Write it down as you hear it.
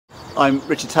I'm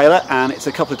Richard Taylor, and it's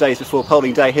a couple of days before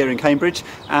polling day here in Cambridge,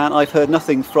 and I've heard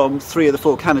nothing from 3 of the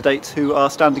 4 candidates who are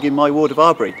standing in my ward of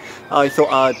Arbury. I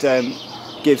thought I'd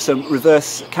give some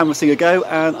reverse canvassing a go,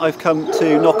 and I've come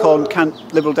to knock on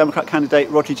Liberal Democrat candidate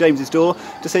Roger James's door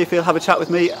to see if he'll have a chat with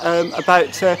me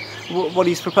about what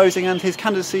he's proposing and his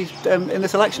candidacy in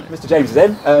this election. Mr James is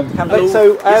in, candidate. Hello.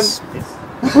 So, yes.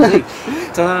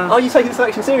 are you taking this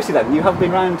election seriously then? You haven't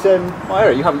been around my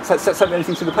area, you haven't sent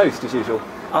anything to the post as usual?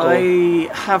 I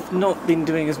have not been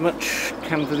doing as much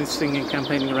canvassing and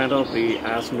campaigning around Arbury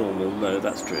as normal, no,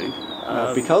 that's true.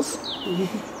 Because?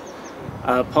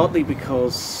 Partly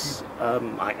because I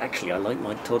like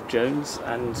Mike Todd Jones,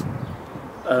 and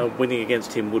winning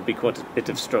against him would be quite a bit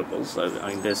of struggle, so I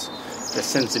mean, there's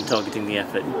sense in targeting the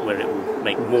effort where it will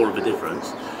make more of a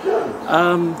difference.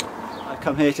 I've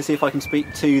come here to see if I can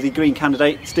speak to the Green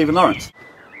candidate, Stephen Lawrence.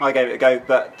 I gave it a go,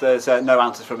 but there's no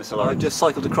answers from Mr Lawrence. I just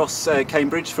cycled across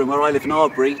Cambridge from where I live in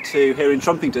Arbury to here in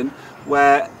Trumpington,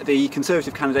 where the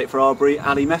Conservative candidate for Arbury,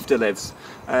 Ali Mefta, lives.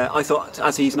 I thought,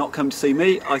 as he's not come to see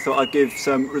me, I thought I'd give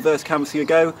some reverse canvassing a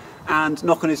go and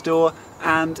knock on his door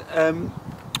and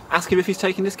ask him if he's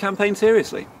taking this campaign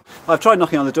seriously. I've tried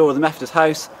knocking on the door of the Mefta's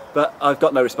house, but I've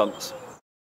got no response.